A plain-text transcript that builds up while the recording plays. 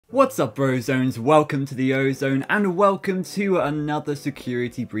What's up, Brozones? Welcome to the Ozone and welcome to another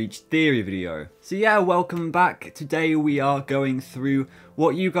security breach theory video. So yeah, welcome back. Today we are going through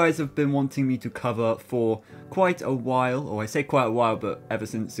what you guys have been wanting me to cover for quite a while, or I say quite a while, but ever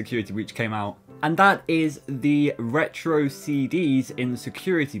since Security Breach came out. And that is the retro CDs in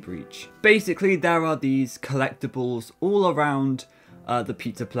Security Breach. Basically, there are these collectibles all around the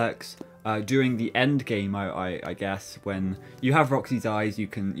Pizzaplex. During the endgame, I guess, when you have Roxy's eyes, you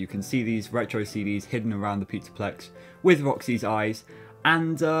can see these retro CDs hidden around the Pizzaplex with Roxy's eyes,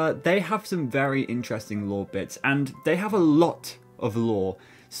 and they have some very interesting lore bits, and they have a lot of lore.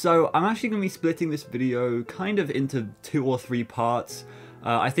 So I'm actually going to be splitting this video kind of into 2 or 3 parts.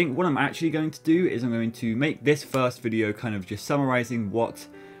 I think what I'm actually going to do is I'm going to make this first video kind of just summarizing what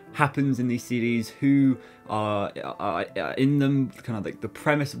happens in these CDs, who are in them, kind of like the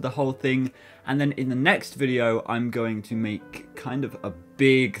premise of the whole thing, and then in the next video I'm going to make kind of a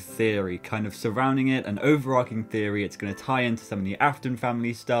big theory kind of surrounding it, an overarching theory. It's going to tie into some of the Afton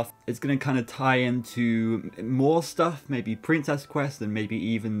family stuff, it's going to kind of tie into more stuff, maybe Princess Quest and maybe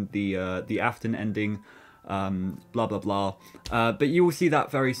even the Afton ending, blah blah blah, but you will see that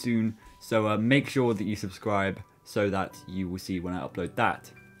very soon, so make sure that you subscribe so that you will see when I upload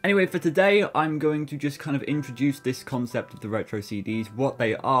that. Anyway, for today, I'm going to just kind of introduce this concept of the retro CDs, what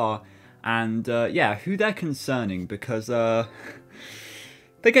they are, and yeah, who they're concerning, because they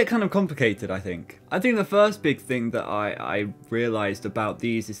get kind of complicated, I think. I think the first big thing that I realized about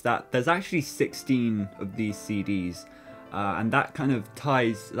these is that there's actually 16 of these CDs, and that kind of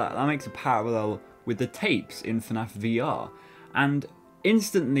ties, that makes a parallel with the tapes in FNAF VR, and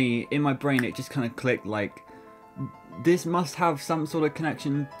instantly in my brain it just kind of clicked, like, this must have some sort of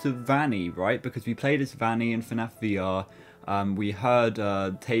connection to Vanny, right? Because we played as Vanny in FNAF VR. We heard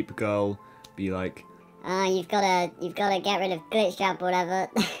Tape Girl be like, you've gotta get rid of Glitch Trap or whatever.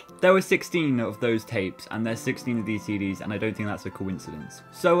 There were 16 of those tapes, and there's 16 of these CDs, and I don't think that's a coincidence.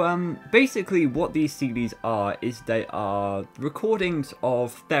 So, basically what these CDs are is they are recordings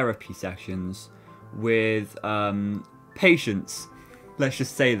of therapy sessions with patients. Let's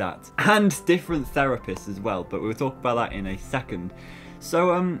just say that. And different therapists as well, but we'll talk about that in a second.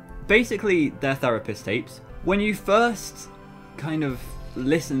 So, basically, they're therapist tapes. When you first kind of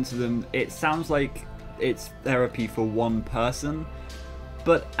listen to them, it sounds like it's therapy for one person.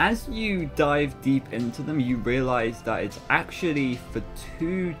 But as you dive deep into them, you realize that it's actually for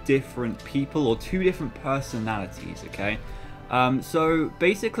 2 different people, or 2 different personalities, okay? So,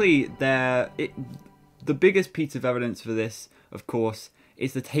 basically, the biggest piece of evidence for this, of course,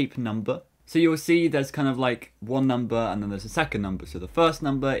 is the tape number. So you'll see there's kind of like one number and then there's a second number. So the first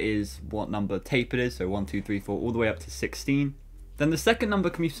number is what number tape it is, so 1, 2, 3, 4, all the way up to 16. Then the second number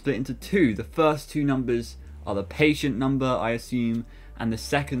can be split into 2. The first 2 numbers are the patient number, I assume, and the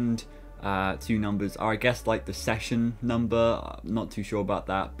second 2 numbers are, I guess, like the session number. I'm not too sure about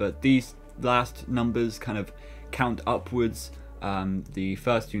that, but these last numbers kind of count upwards. The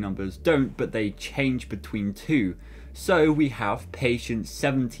first 2 numbers don't, but they change between 2. So we have patient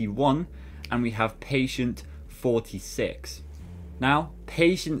 71 and we have patient 46. Now,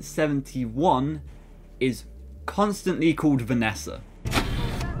 patient 71 is constantly called Vanessa.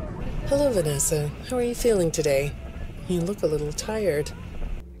 Hello, Vanessa. How are you feeling today? You look a little tired.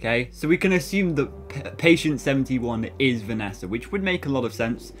 Okay, so we can assume that patient 71 is Vanessa, which would make a lot of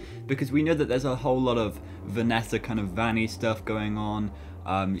sense because we know that there's a whole lot of Vanessa kind of Vanny stuff going on.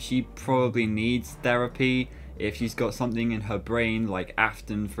 She probably needs therapy if she's got something in her brain, like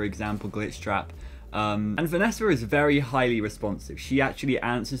Afton, for example, Glitch Trap. And Vanessa is very highly responsive. She actually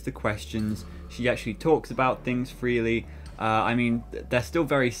answers the questions. She actually talks about things freely. I mean, they're still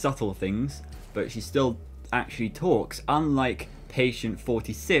very subtle things, but she still actually talks, unlike patient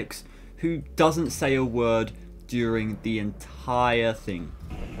 46, who doesn't say a word during the entire thing.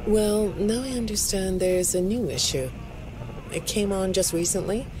 Well, now I understand there's a new issue. It came on just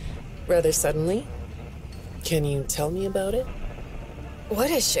recently, rather suddenly. Can you tell me about it? What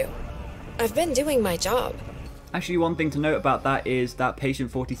issue? I've been doing my job. Actually, one thing to note about that is that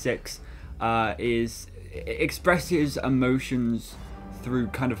patient 46 expresses emotions through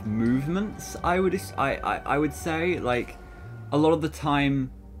kind of movements. I would say, like, a lot of the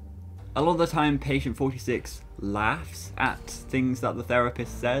time patient 46 laughs at things that the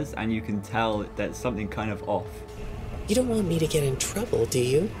therapist says, and you can tell that something kind of off. You don't want me to get in trouble, do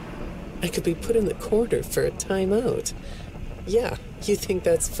you? I could be put in the corner for a timeout. Yeah, you think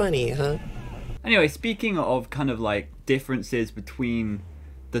that's funny, huh? Anyway, speaking of kind of like differences between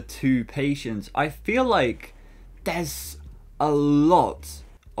the 2 patients, I feel like there's a lot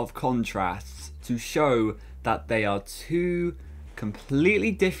of contrasts to show that they are 2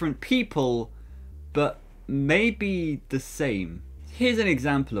 completely different people, but maybe the same. Here's an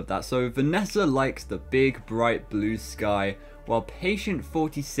example of that. So Vanessa likes the big bright blue sky, while patient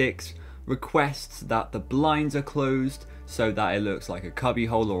 46 requests that the blinds are closed so that it looks like a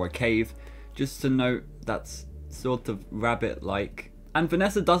cubbyhole or a cave. Just to note, that's sort of rabbit-like. And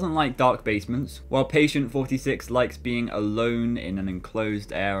Vanessa doesn't like dark basements, while patient 46 likes being alone in an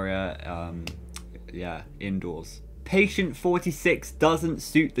enclosed area, indoors. Patient 46 doesn't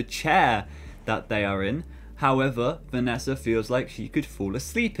suit the chair that they are in. However, Vanessa feels like she could fall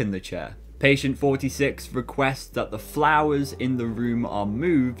asleep in the chair. Patient 46 requests that the flowers in the room are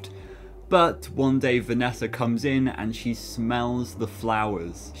moved, but one day Vanessa comes in and she smells the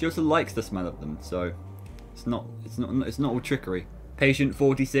flowers. She also likes the smell of them, so it's not all trickery. Patient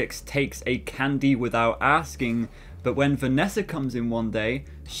 46 takes a candy without asking, but when Vanessa comes in one day,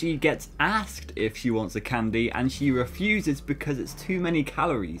 she gets asked if she wants a candy and she refuses because it's too many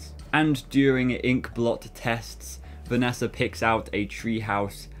calories. And during ink blot tests, Vanessa picks out a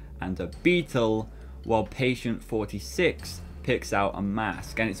treehouse and a beetle, while patient 46 picks out a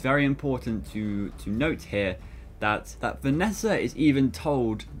mask. And it's very important to note here that Vanessa is even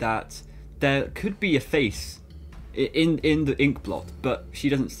told that there could be a face in the ink blot, but she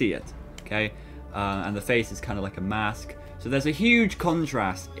doesn't see it, okay? And the face is kind of like a mask. So there's a huge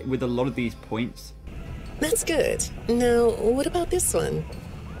contrast with a lot of these points. That's good. Now, what about this one?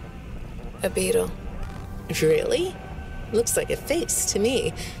 A beetle. Really? Looks like a face to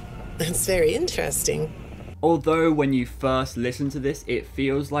me. That's very interesting. Although when you first listen to this, it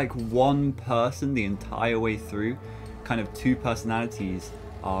feels like one person the entire way through. Kind of two personalities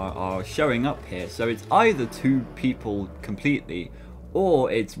are showing up here. So it's either two people completely,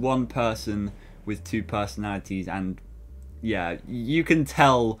 or it's one person with two personalities. And yeah, you can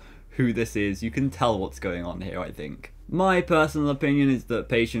tell who this is. You can tell what's going on here, I think. My personal opinion is that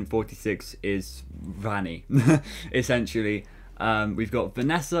patient 46 is Vanny, essentially. We've got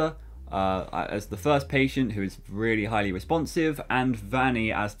Vanessa as the first patient, who is really highly responsive, and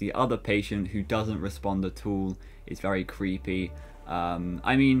Vanny as the other patient who doesn't respond at all. It's very creepy.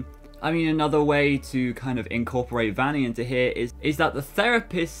 I mean, another way to kind of incorporate Vanny into here is that the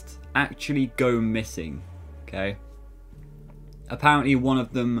therapists actually go missing, okay? Apparently one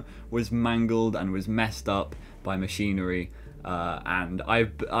of them was mangled and was messed up by machinery, and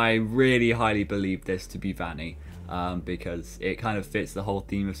I really highly believe this to be Vanny, because it kind of fits the whole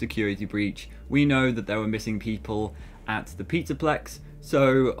theme of security breach. We know that there were missing people at the Pizzaplex,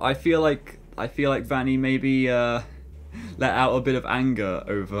 so I feel like Vanny maybe let out a bit of anger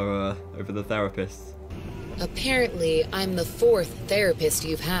over the therapists. Apparently, I'm the 4th therapist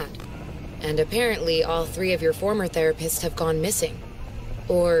you've had. And apparently, all 3 of your former therapists have gone missing.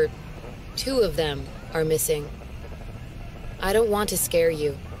 Or 2 of them are missing. I don't want to scare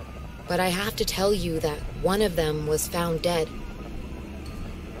you, but I have to tell you that one of them was found dead.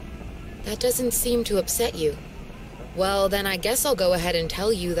 That doesn't seem to upset you. Well, then I guess I'll go ahead and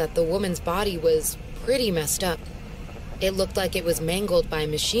tell you that the woman's body was pretty messed up. It looked like it was mangled by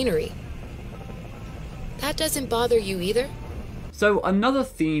machinery. That doesn't bother you either? So another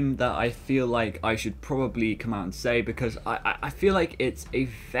theme that I feel like I should probably come out and say, because I feel like it's a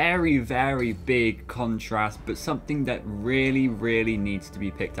very, very big contrast, but something that really, really needs to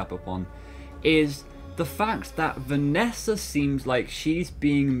be picked up upon, is the fact that Vanessa seems like she's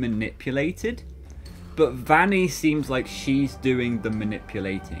being manipulated, but Vanny seems like she's doing the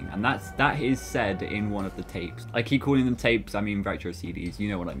manipulating, and that is said in one of the tapes. I keep calling them tapes, I mean retro CDs, you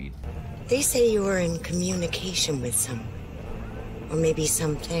know what I mean. They say you were in communication with someone. Or maybe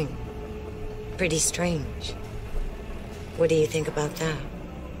something. Pretty strange. What do you think about that?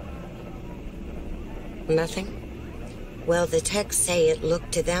 Nothing? Well, the texts say it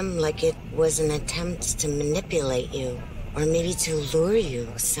looked to them like it was an attempt to manipulate you. Or maybe to lure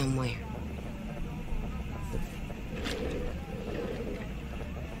you somewhere.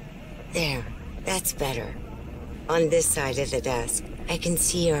 There. That's better. On this side of the desk, I can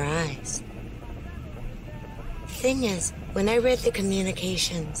see your eyes. Thing is, when I read the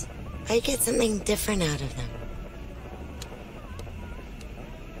communications, I get something different out of them.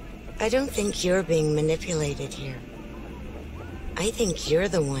 I don't think you're being manipulated here. I think you're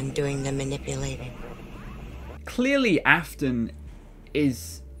the one doing the manipulating. Clearly Afton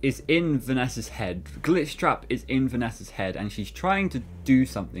is in Vanessa's head. Glitchtrap is in Vanessa's head, and she's trying to do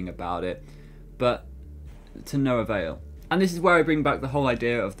something about it, but to no avail. And this is where I bring back the whole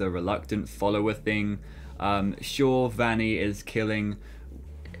idea of the reluctant follower thing. Sure, Vanny is killing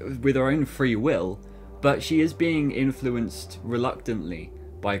with her own free will, but she is being influenced reluctantly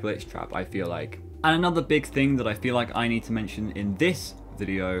by Glitchtrap, I feel like. And another big thing that I feel like I need to mention in this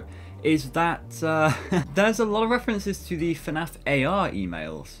video is that there's a lot of references to the FNAF AR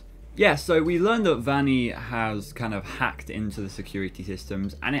emails. Yeah, so we learned that Vanny has kind of hacked into the security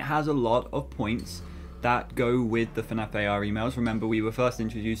systems, and it has a lot of points that go with the FNAF AR emails. Remember, we were first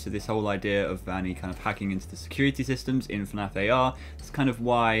introduced to this whole idea of Vanny kind of hacking into the security systems in FNAF AR. It's kind of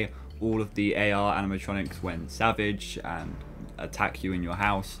why all of the AR animatronics went savage and attack you in your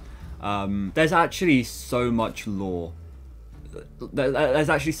house. There's actually so much lore. There's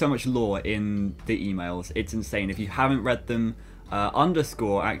actually so much lore in the emails. It's insane. If you haven't read them,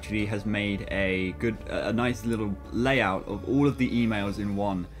 Underscore actually has made a nice little layout of all of the emails in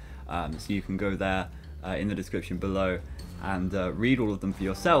one. So you can go there in the description below and read all of them for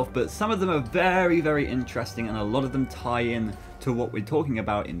yourself. But some of them are very, very interesting, and a lot of them tie in to what we're talking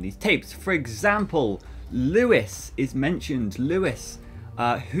about in these tapes. For example, Lewis is mentioned. Lewis,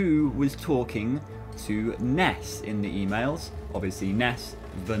 who was talking to Ness in the emails. Obviously Ness,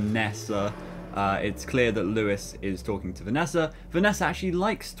 Vanessa. It's clear that Lewis is talking to Vanessa. Vanessa actually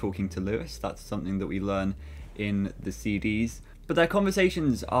likes talking to Lewis. That's something that we learn in the CDs. But their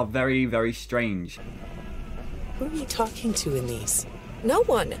conversations are very, very strange. Who are you talking to in these? No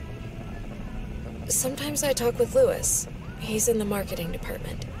one. Sometimes I talk with Lewis. He's in the marketing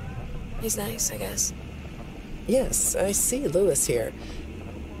department. He's nice, I guess. Yes, I see Lewis here.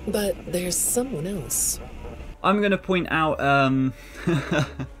 But there's someone else. I'm going to point out I'm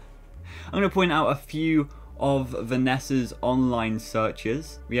going to point out a few of Vanessa's online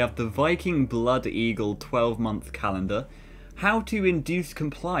searches. We have the Viking Blood Eagle 12-month calendar, how to induce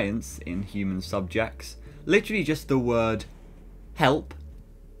compliance in human subjects, literally just the word help.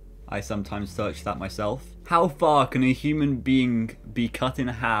 I sometimes search that myself. How far can a human being be cut in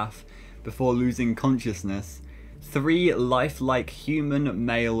half before losing consciousness? 3 lifelike human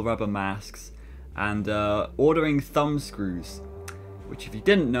male rubber masks, and ordering thumb screws, which if you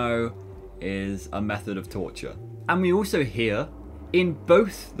didn't know is a method of torture. And we also hear in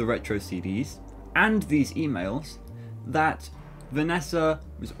both the retro CDs and these emails that Vanessa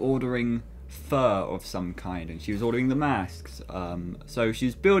was ordering fur of some kind, and she was ordering the masks, so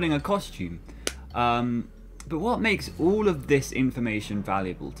she's building a costume. But what makes all of this information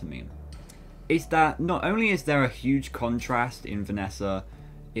valuable to me is that not only is there a huge contrast in Vanessa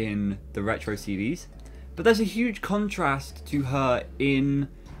in the retro CDs, but there's a huge contrast to her in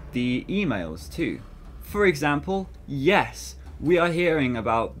the emails too. For example, yes, we are hearing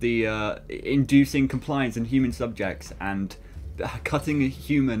about the inducing compliance in human subjects and cutting a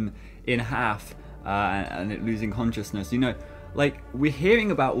human in half and it losing consciousness. You know, like, we're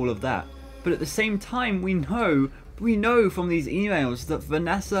hearing about all of that, but at the same time we know from these emails that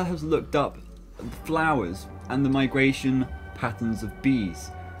Vanessa has looked up flowers and the migration patterns of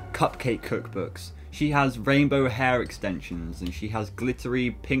bees, cupcake cookbooks. She has rainbow hair extensions, and she has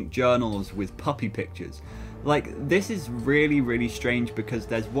glittery pink journals with puppy pictures. Like, this is really, really strange, because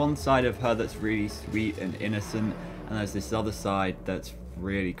there's one side of her that's really sweet and innocent, and there's this other side that's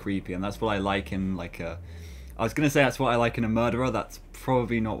really creepy, and that's what I like in, like, I was gonna say that's what I like in a murderer. That's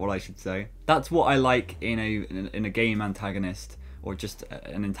probably not what I should say. That's what I like in a game antagonist, or just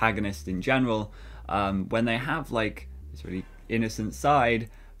an antagonist in general, when they have, like, this really innocent side,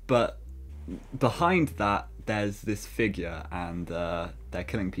 but behind that there's this figure, and they're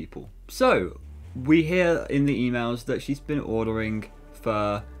killing people. So we hear in the emails that she's been ordering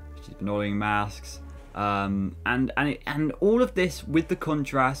fur, she's been ordering masks, and all of this, with the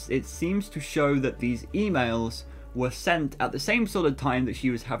contrast, it seems to show that these emails were sent at the same sort of time that she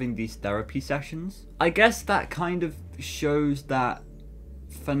was having these therapy sessions. I guess that kind of shows that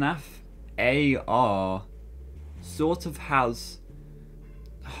FNAF AR sort of has...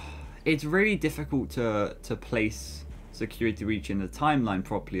 It's really difficult to place Security Breach in the timeline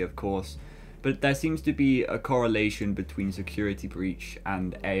properly, of course, but there seems to be a correlation between Security Breach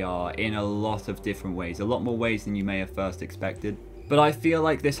and AR in a lot of different ways, a lot more ways than you may have first expected. But I feel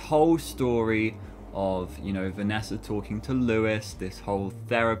like this whole story of, you know, Vanessa talking to Lewis, this whole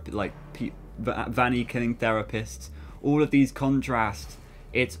therapy, like Vanny killing therapists, all of these contrasts,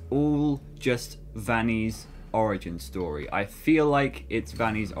 it's all just Vanny's origin story. I feel like it's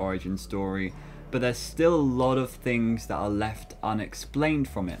Vanny's origin story, but there's still a lot of things that are left unexplained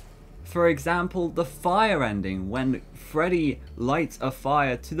from it. For example, the fire ending, when Freddy lights a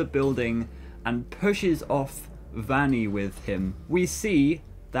fire to the building and pushes off Vanny with him. We see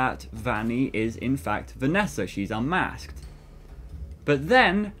that Vanny is in fact Vanessa, she's unmasked. But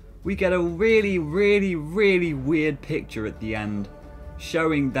then we get a really weird picture at the end,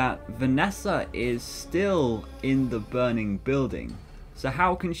 showing that Vanessa is still in the burning building. So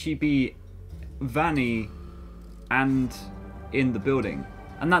how can she be Vanny and in the building.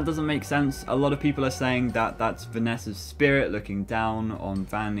 And that doesn't make sense. A lot of people are saying that that's Vanessa's spirit looking down on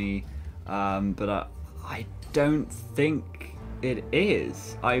Vanny, but I don't think it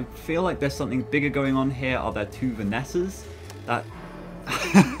is. I feel like there's something bigger going on here. Are there two Vanessas? That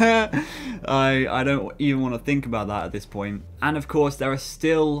I don't even want to think about that at this point. And of course, there are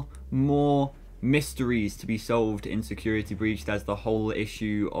still more mysteries to be solved in Security Breach. There's the whole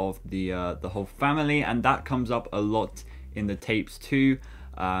issue of the whole family, and that comes up a lot in the tapes too.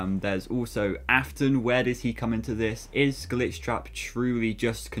 There's also Afton. Where does he come into this? Is Glitchtrap truly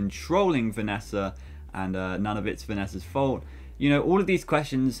just controlling Vanessa, and none of it's Vanessa's fault? You know, all of these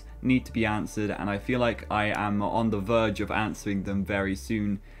questions need to be answered, and I feel like I am on the verge of answering them very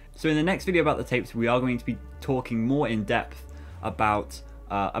soon. So in the next video about the tapes, we are going to be talking more in depth about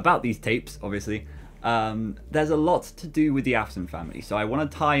these tapes, obviously. There's a lot to do with the Afton family, so I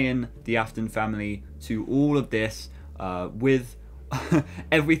want to tie in the Afton family to all of this with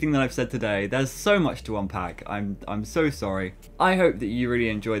everything that I've said today. There's so much to unpack. I'm so sorry. I hope that you really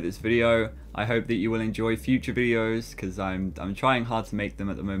enjoyed this video. I hope that you will enjoy future videos, because I'm trying hard to make them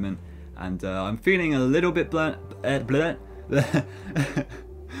at the moment, and I'm feeling a little bit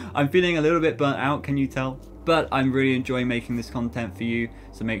I'm feeling a little bit burnt out, can you tell? But I'm really enjoying making this content for you,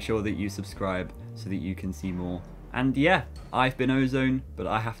 so make sure that you subscribe so that you can see more. And yeah, I've been Ozone, but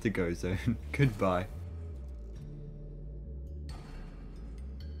I have to go zone. Goodbye.